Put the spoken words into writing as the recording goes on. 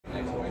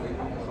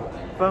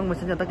Vâng, mình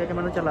xin chào tất cả các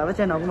bạn đã trở lại với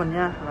channel của mình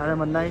nha. Lại là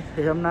mình đây.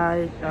 Thì hôm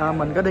nay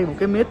mình có đi một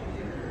cái meet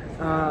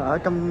ở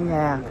trong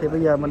nhà. Thì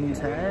bây giờ mình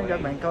sẽ cho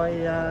các bạn coi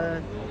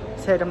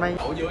xe trong đây.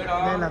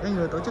 Đây là cái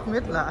người tổ chức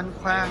meet là anh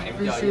Khoa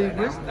VCE.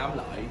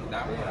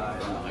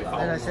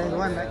 Đây là xe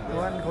của anh đấy,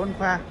 của anh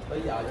Khoa.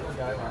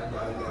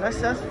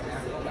 Lexus.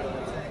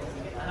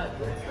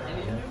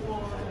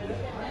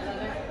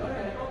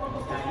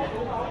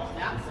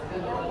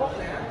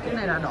 Cái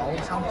này là độ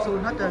xong xuôi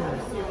hết trơn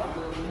rồi.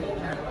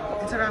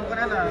 Instagram của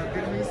nó là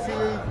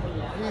VCE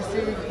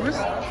Chris.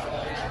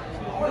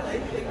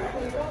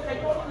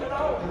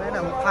 Đây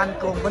là một fan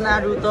cùng với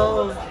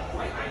Naruto.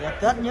 Và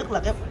kết nhất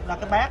là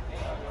cái bác.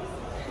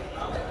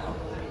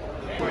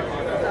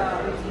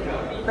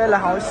 Đây là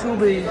hội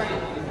Subi.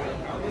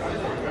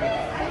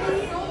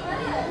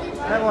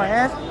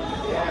 Levi S,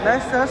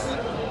 Lexus.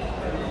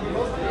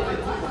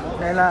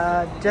 Đây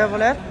là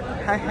Chevrolet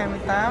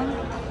 228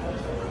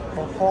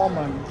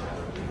 Performance.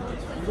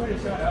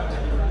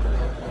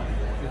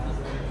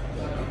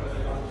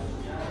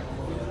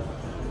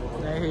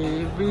 Đây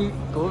thì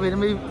của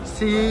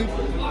Vietnamese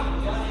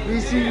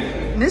VC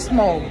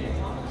Nismo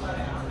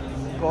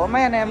của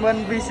mấy anh em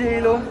bên VCE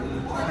luôn.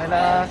 Này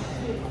là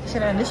xe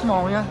này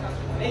Nismo nha.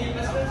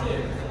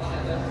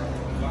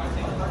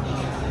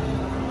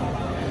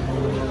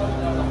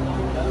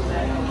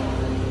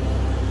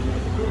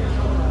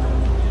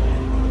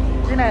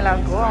 Cái này là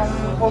của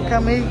ông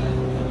Okami.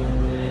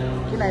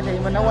 Cái này thì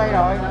mình đã quay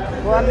rồi,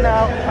 của anh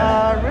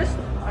Rich,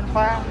 anh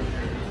Khoa.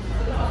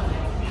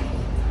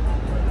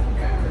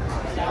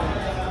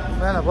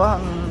 Đây là của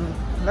anh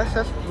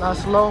Lexus là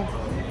Slow.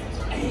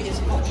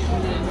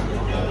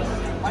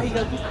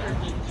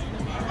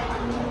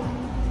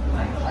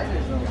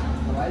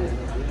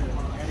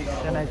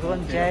 Cái này của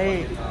anh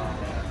Jay,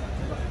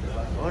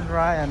 của anh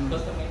Ryan.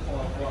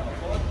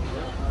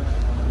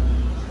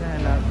 Cái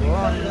này là của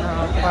anh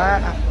Khoa,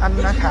 anh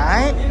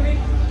Khải.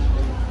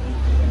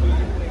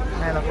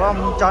 Này là của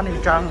ông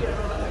Johnny Trần.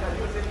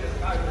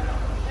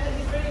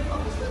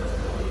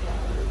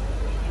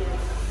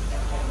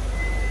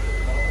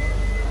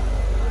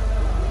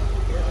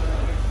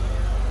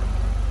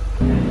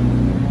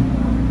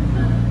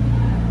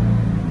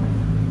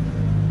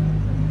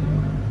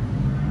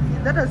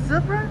 That là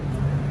Supra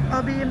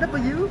or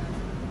BMW.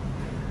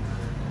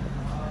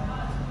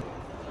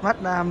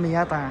 Mazda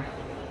Miata.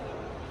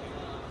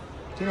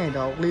 Cái này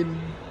độ Lin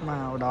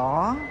màu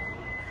đỏ,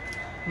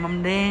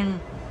 mâm đen.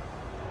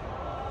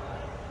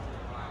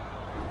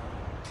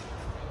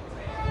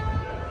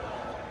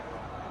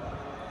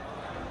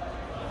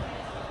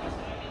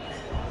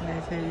 Này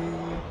thì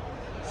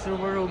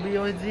Subaru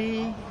BOG.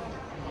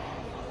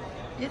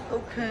 It's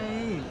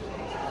okay.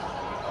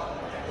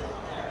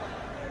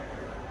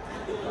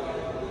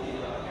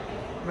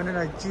 Bên đây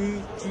là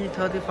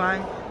G35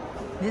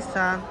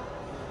 Nissan.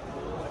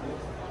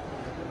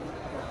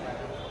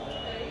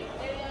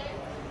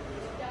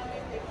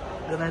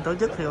 Đợt này tổ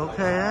chức thì ok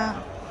á.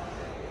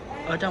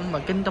 Ở trong Bắc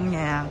Kinh, trong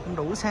nhà cũng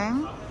đủ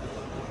sáng.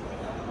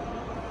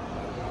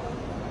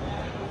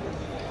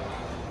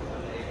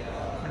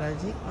 Đây là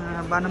chiếc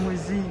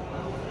 350G.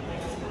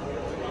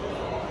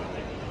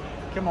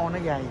 Cái môn nó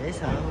dài dễ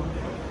sợ luôn.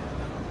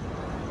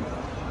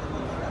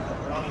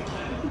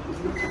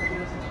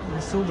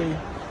 Subi.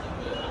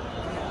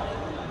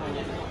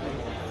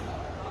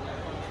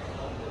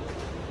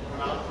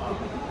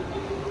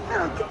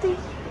 Hello Kitty.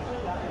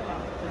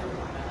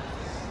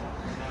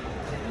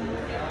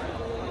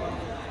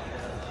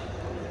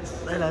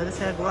 Đây là cái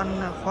xe của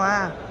anh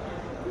Khoa,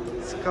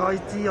 Sky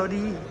TOD.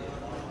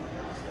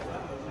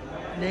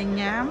 Đen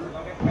nhám,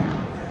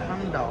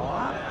 măng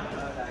đỏ.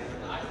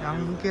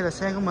 Còn kia là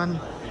xe của mình,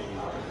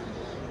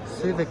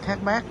 Civic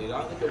Hatchback.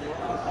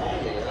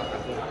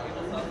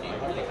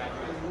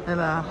 Đây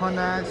là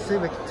Honda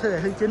Civic thế hệ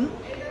thứ 9.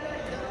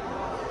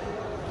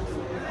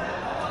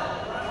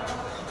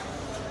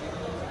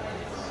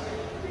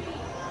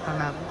 Thằng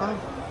nào cũng có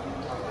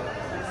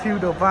feel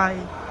the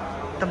vibe,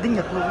 trong tiếng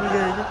Nhật luôn, mới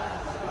ghê chứ.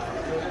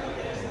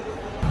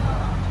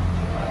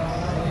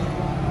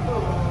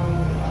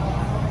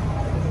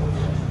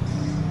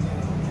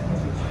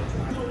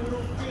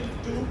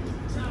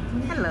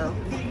 Hello.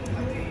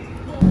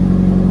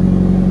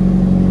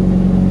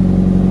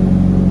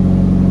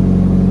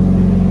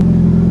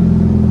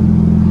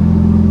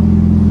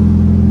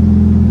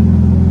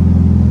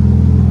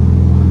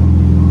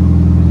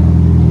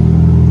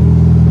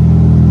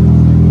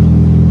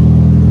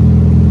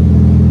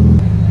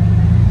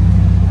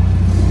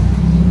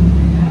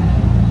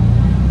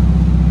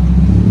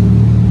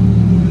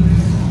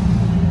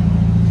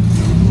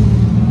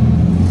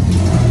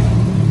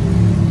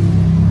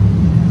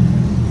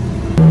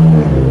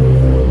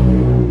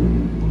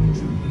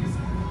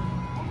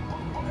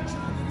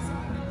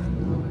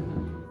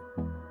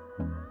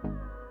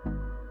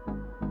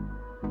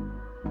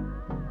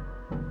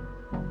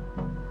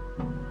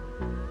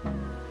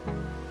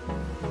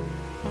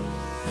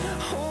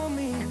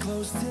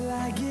 Till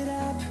I get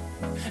up,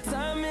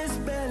 time is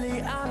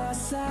barely on our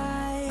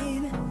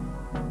side.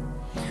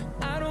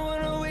 I don't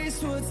wanna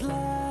waste what's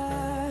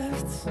left.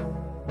 left.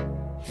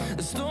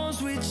 The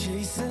storms we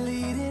chase are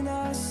leading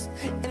us,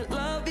 and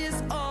love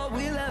is all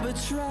we'll ever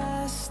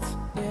trust.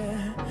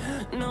 Yeah,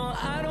 no,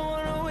 I don't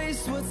wanna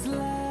waste what's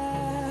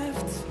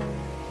left.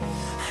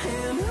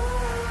 And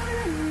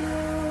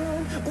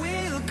on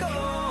we'll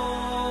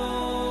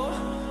go,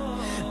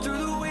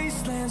 through the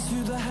wastelands,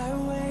 through the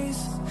highways,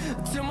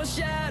 till my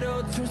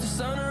shadow turns to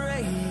sun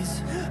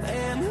rays.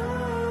 And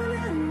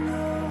on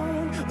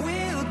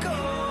we'll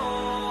go,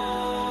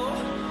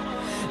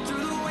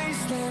 through the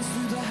wastelands,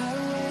 through the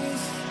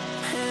highways,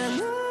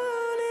 and on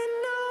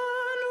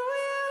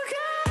we'll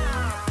go.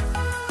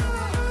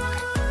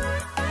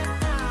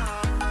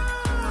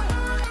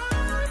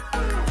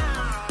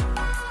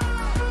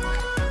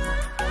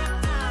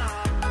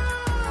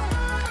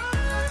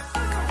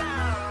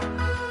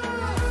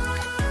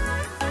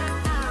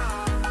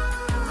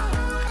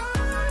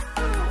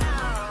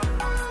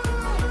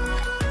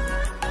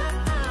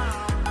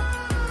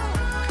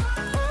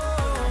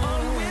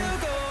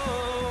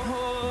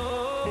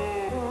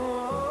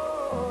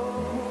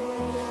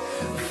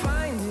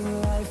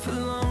 Finding life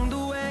along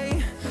the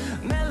way,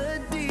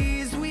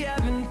 melodies we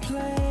haven't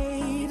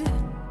played.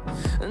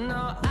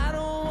 No, I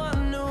don't want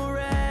no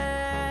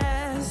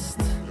rest.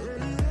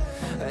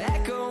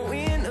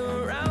 Echoing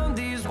around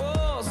these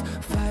walls,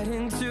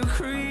 fighting to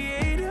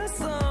create a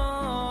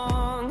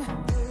song.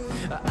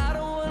 I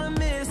don't wanna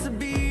miss a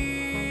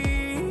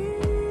beat.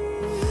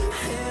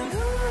 And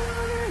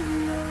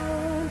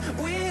on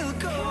we'll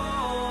go,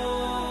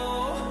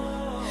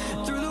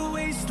 through the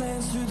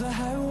wastelands, through the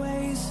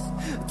highways,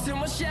 till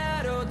my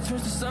shadow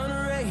turns to sun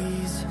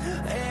rays.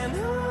 And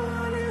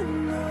on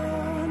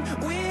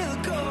we'll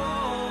go,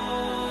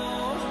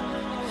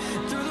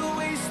 through the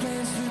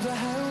wastelands, through the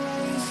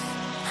highways,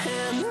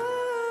 and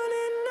on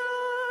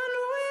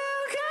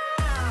we'll go.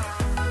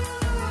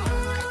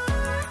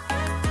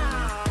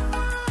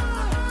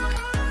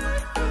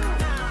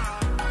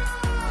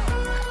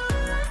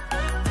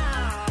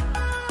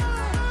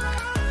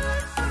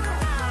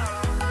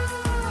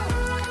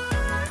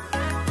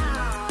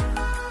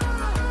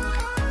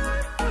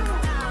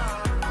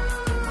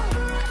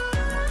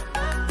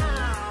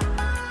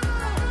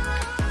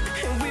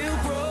 And we'll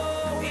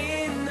grow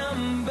in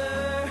number,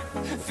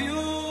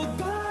 fueled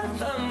by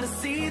them to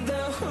see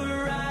the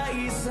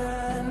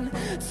horizon,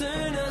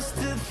 turn us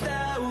to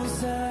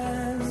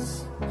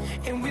thousands.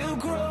 And we'll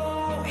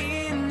grow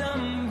in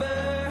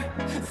number,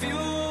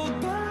 fueled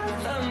by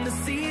them to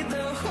see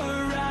the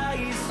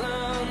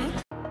horizon.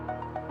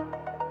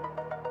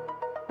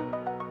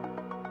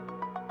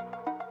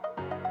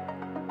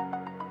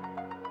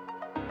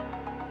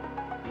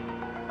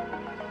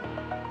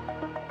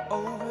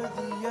 Over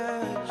the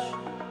edge,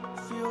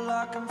 feel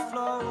like I'm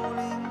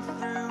floating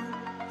through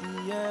the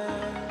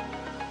air.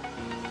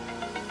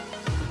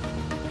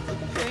 The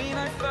pain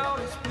I felt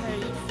is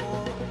paid for,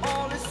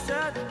 all is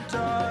said and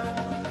done.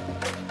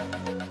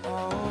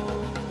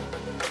 Oh,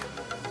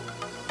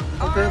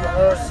 Ok mọi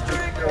người,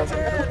 rồi mình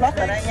kết thúc vlog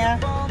tại đây nha.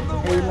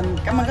 Thì mình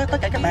cảm ơn tất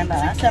cả các bạn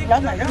đã xem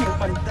vlog này rất nhiều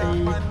mình. Thì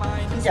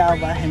xin chào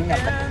và hẹn gặp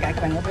tất cả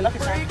các bạn ở vlog tiếp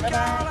theo. Bye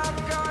bye.